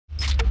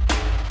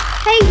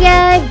Hey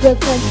guys,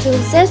 welcome to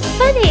the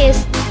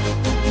funniest.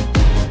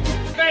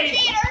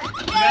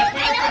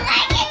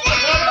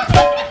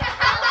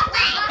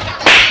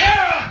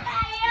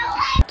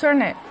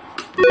 Turn it.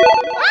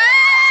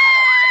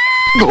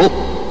 Go,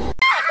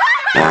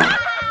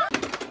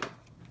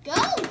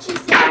 she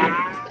said.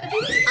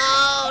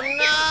 Oh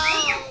no!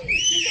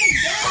 She said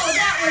go.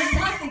 That was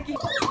not the key.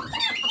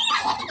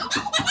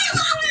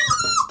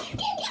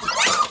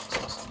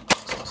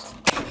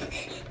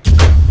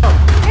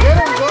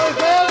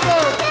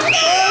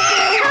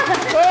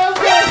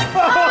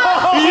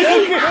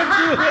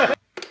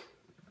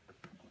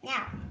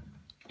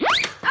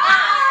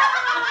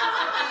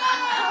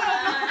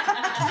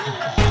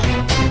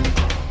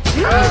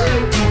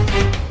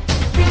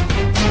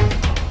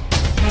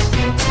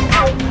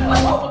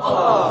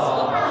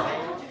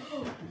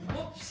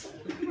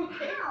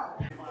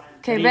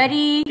 Okay,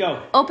 ready?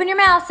 Go. Open your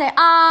mouth. Say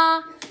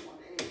ah.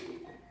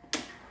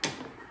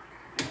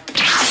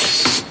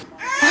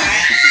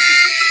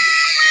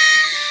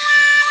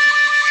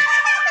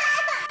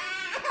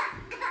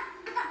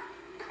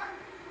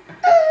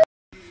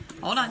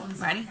 Hold on.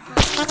 Ready? Oh.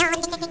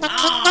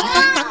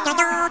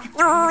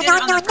 You did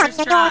it on the first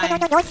try.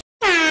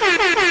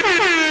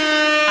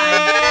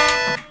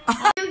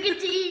 You get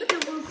to eat the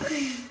whipped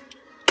cream.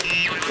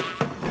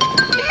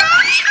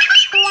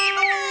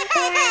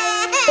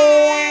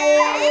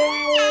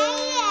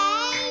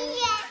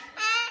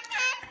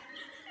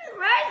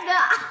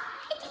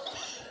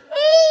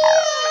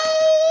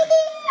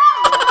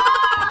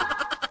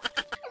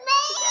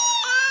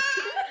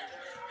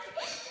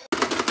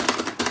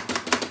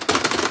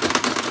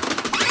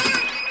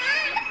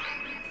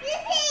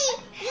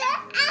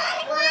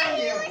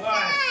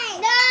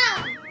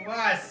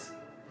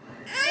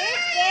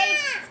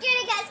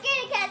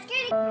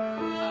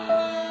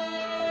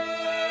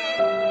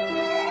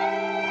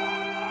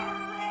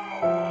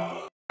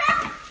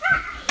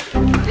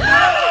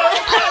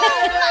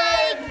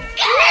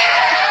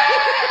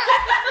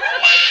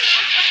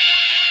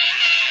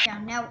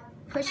 Now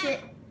push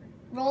it,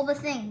 roll the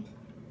thing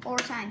 4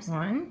 times.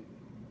 1,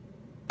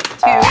 2.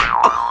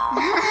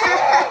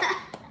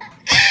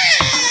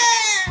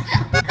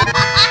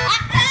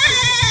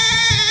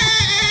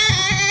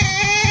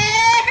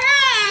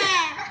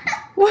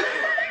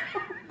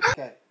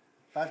 Okay,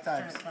 5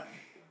 times.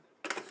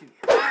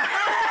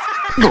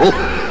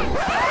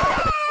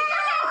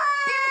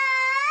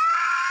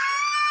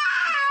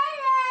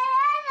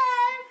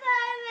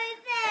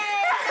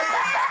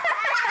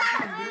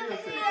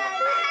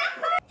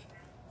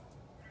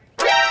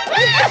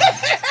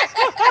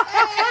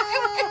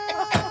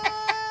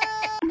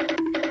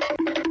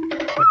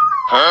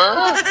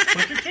 Huh?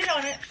 Put your chin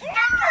on it.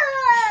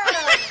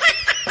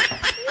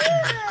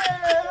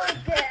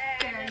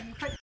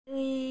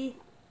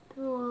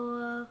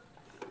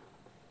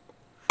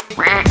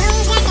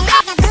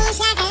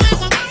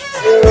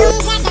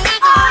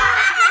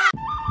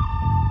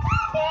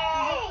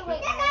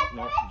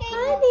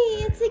 Honey,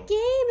 it's a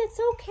game. It's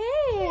okay.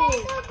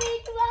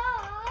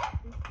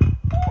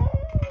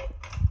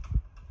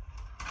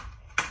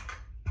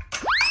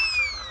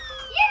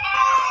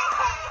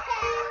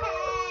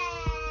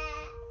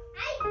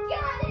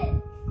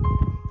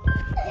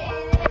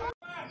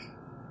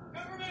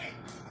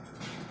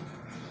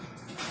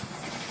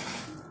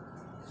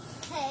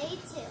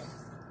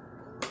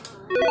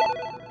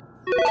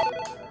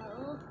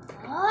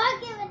 Oh,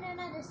 give it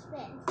another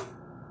spin.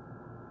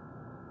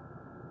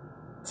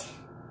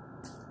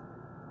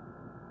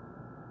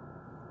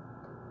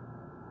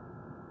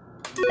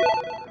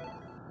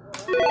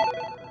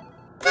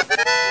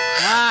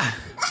 Ah.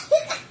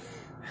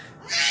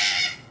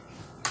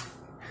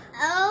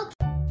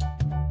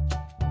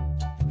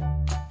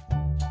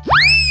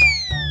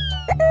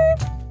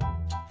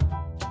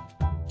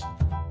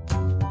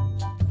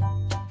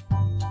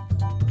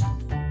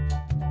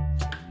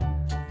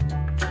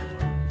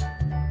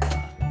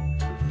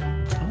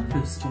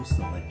 Supposed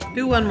to like.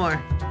 Do one more.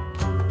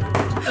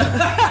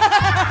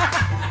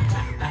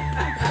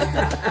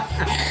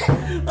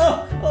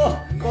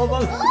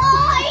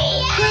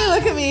 Hey,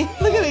 look at me.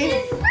 Look at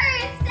me.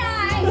 First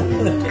time.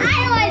 I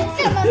want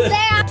some of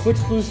that. Which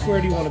blue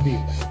square do you want to be?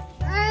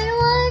 I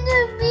want to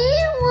be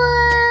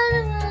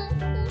one.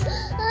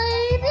 I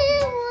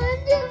didn't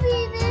want to be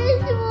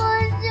this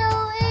one, so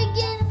it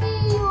can be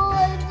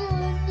one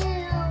too.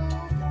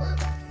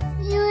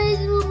 You is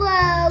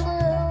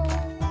Lalo.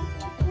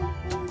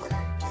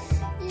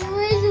 You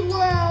is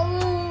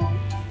Lalo.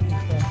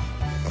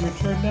 Your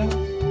turn now.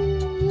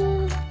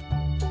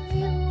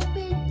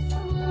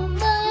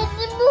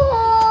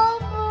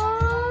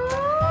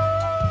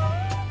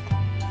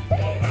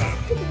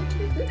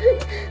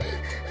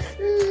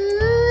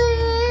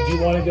 Do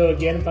you want to go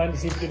again and find to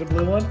see if you get a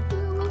blue one?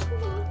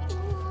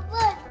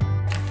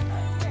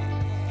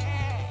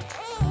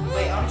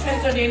 Wait, I'm trying to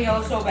start getting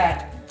yellow so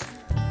bad.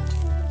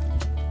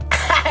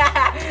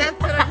 That's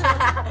what I'm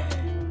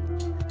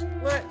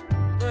Look.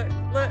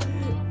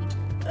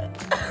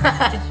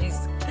 She's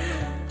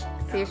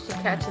see if she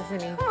catches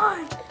any. Come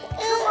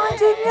on,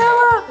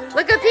 Daniela.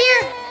 Look up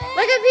here.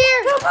 Look up here.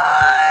 Come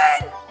on.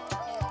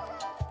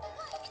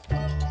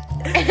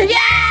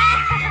 Yeah.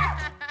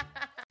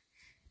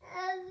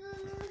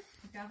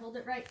 You gotta hold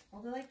it right.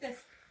 Hold it like this.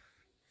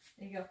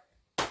 There you go.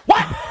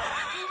 What?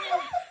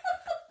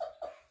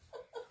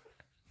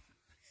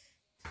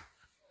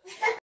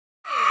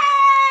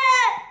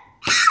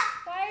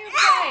 Why are you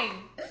playing?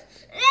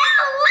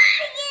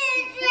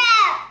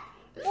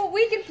 Well,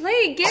 we can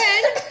play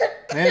again.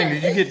 Man,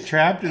 did you get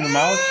trapped in the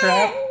mouse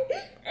trap?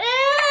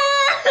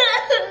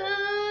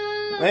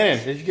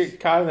 Man, did you get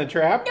caught in the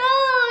trap? No,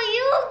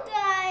 you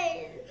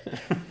guys.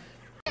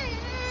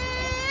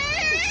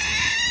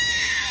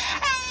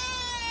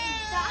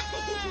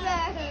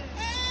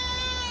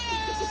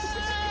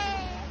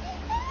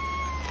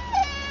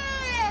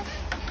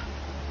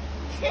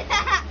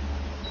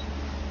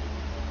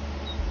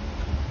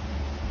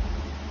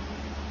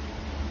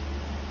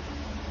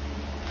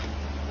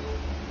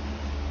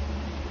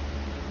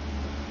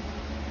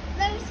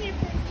 Let me see the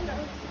picture.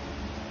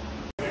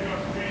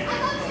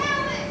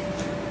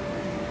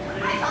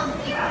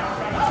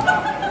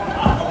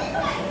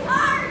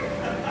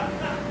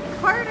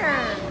 Harder.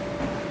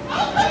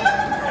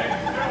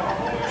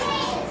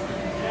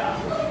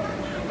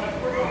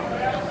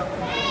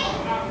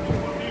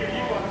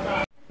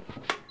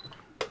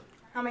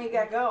 How many you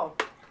got to go?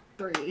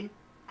 3.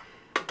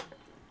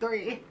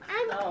 3.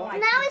 Now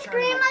it's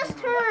Grandma's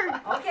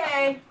turn.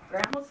 Okay,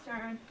 Grandma's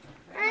turn.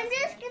 I'm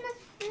just gonna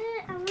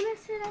sit. I wanna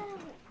sit down.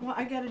 Well,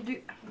 I gotta do.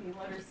 You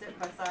let her sit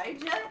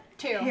beside you?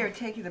 2. Here,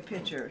 take you the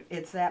picture.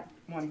 It's that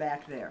one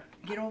back there.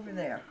 Get over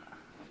there.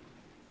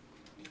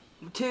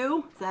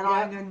 2? Is that all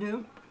I'm gonna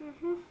do?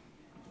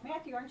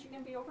 Matthew, aren't you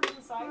going to be over to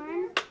the side?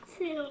 1,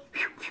 2.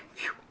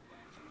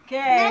 Okay.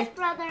 Yes,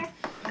 brother.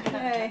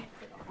 Okay.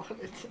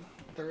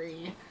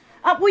 3.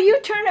 Will you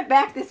turn it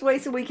back this way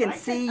so we can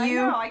see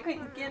you? I know, I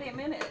couldn't get him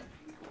in it.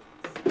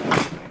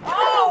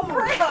 Oh,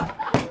 my God.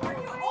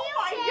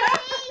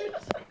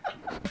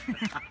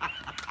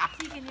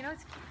 Tegan, you know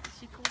it's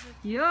she calls it.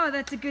 Yo,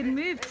 that's a good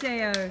move,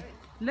 Teo.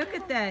 Look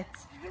at that.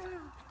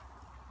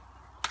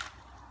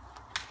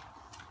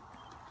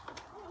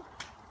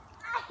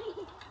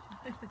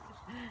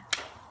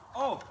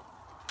 Oh!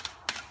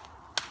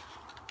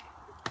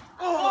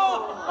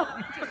 Oh!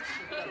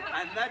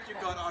 And that you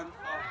got on.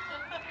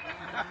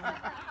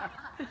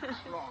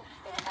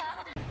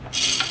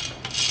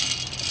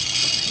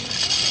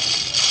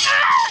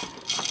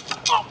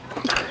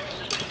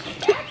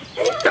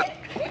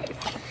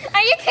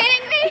 Are you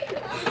kidding me?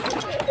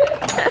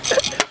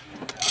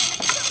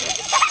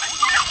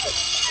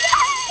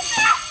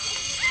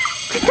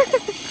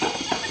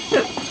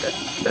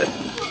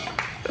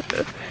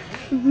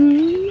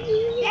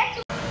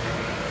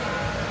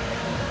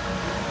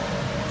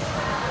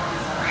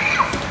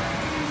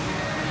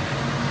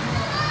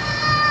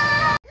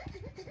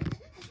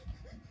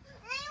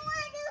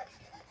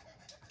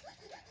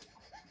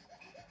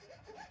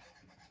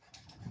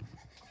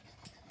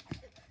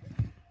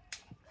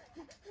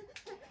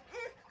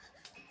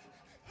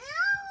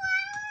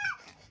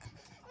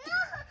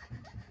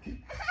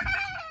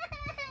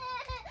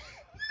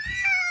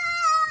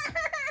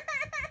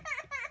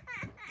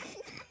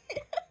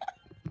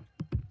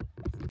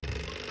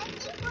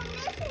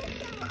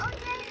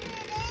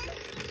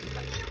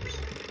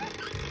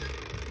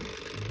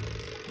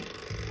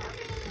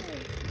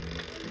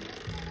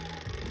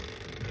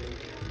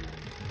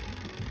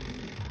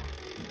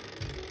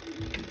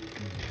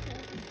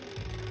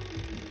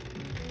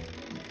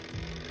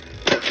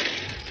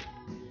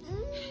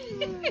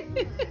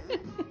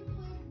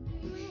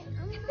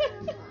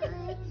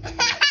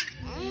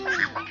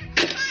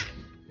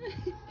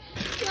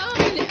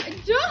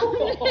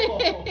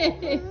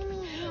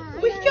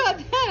 We got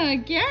that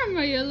on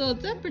camera, your little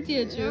temper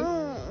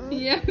tantrum.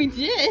 Yeah, we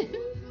did.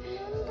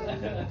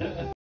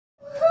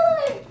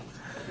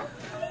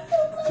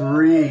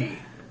 3.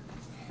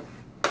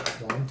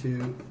 1,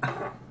 2.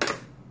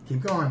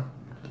 Keep going.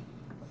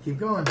 Keep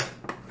going.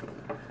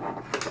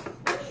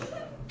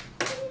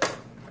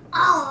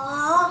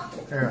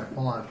 Aww. There,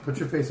 hold on. Put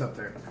your face up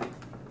there.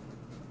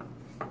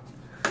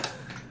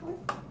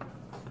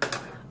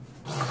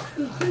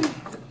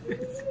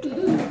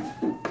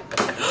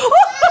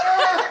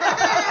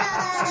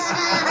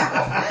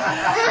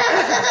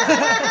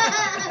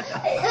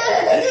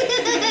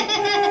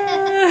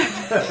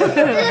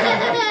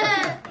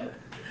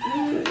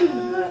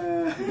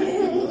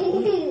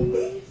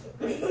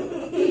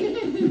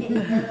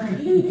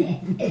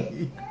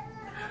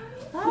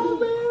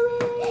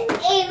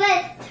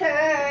 Ava's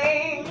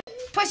turn.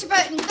 Push a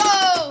button,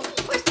 go!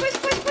 Push, push,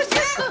 push, push,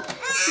 push.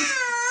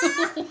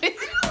 I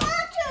don't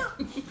want to.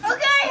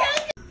 Okay.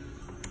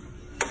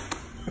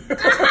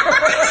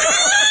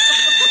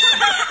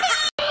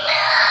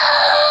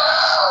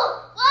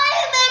 Why are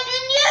you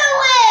making you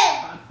win?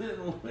 I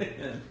didn't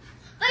win.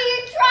 But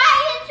you're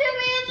trying to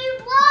me and you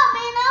blocked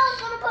me and I was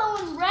going to put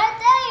one right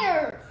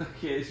there.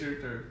 Okay, it's your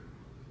turn.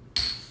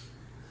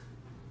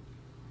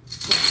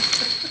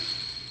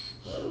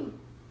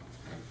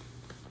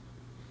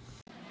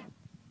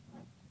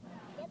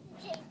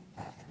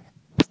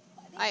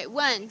 Alright,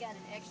 1,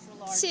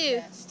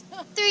 2,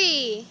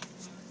 3.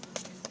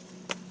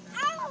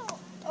 Ow!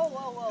 Oh,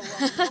 whoa, whoa,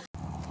 whoa.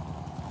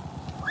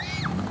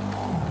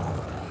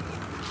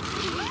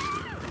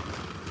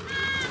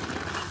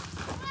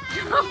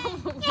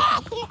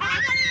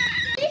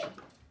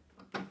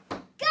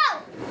 Go!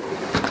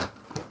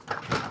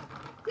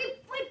 We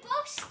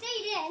both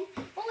stayed in,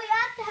 but we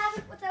have to have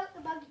it without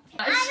the buggy pin.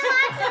 I know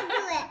I can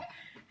do it.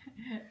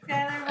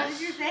 Skylar, what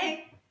did you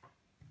say?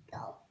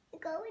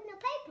 Go in the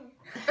paper.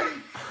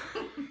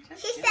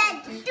 She said,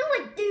 do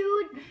it,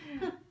 dude.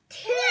 Do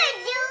it,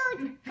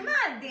 dude. Come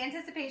on, the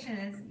anticipation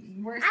is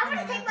worse I than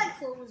want to take the- my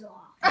clothes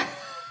off.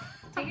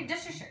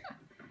 Just your shirt.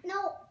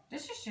 No.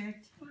 Just your shirt.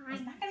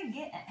 It's not gonna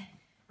get it.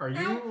 Are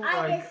you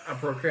I like a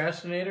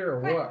procrastinator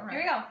or Quick, what?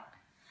 here we go.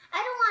 I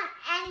don't want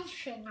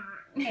anything on.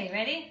 Okay,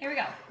 ready? Here we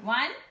go.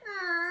 1.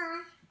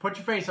 Put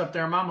your face up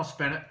there. Mom will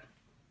spin it.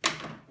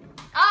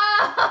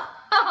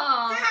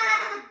 Oh!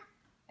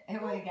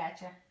 It would have got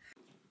you.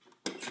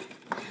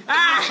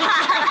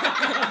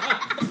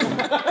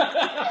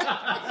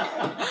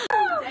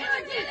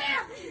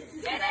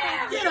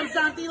 Get him,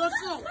 Santi. Let's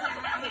go. All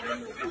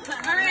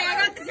right, I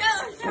got the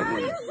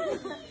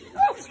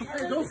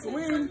Hey, don't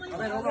swing. All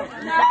right, hold on.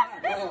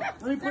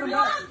 Let me put him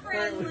back.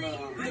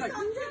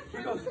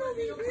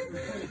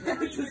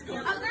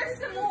 Oh, there's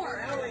some more.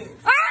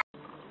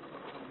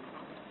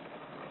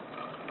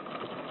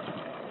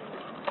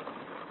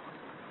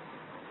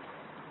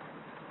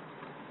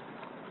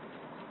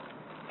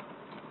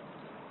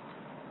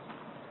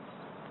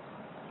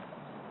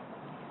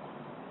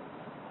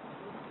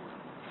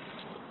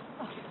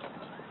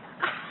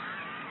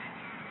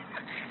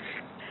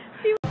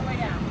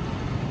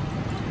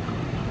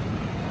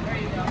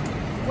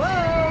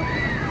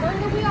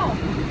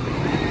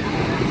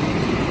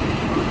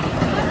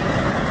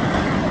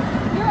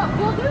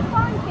 You'll do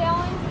fine,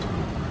 Kellen.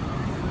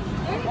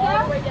 There you go.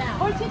 All the way down.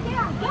 Push it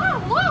down. Go,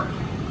 look.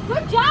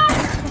 Good job.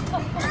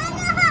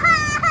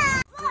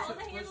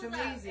 Push him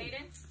easy.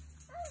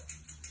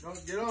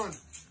 Get on.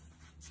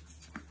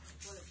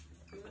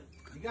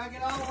 You gotta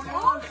get all the way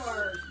on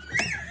first.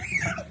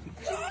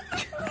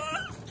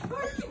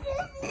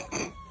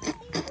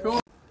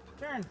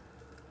 Turn.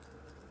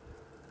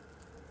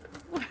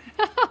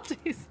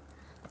 Jeez.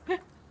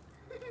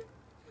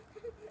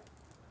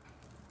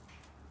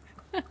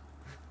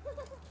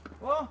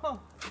 Whoa.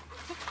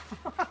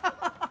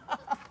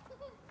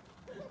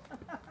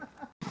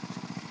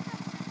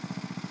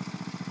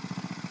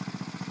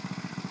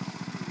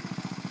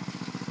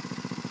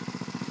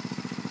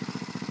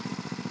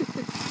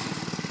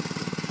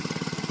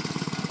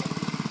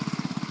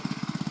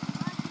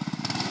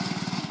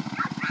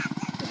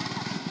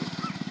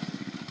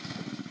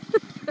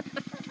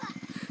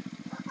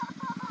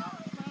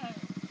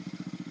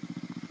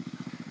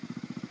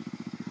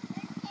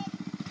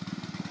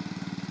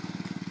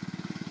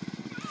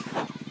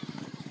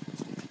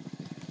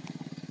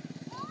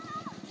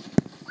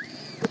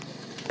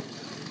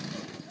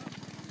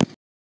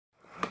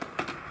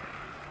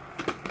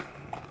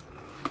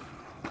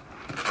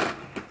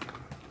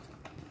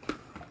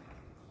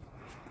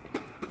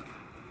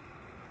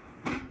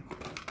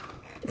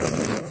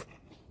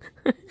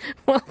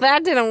 Well,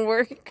 that didn't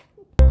work.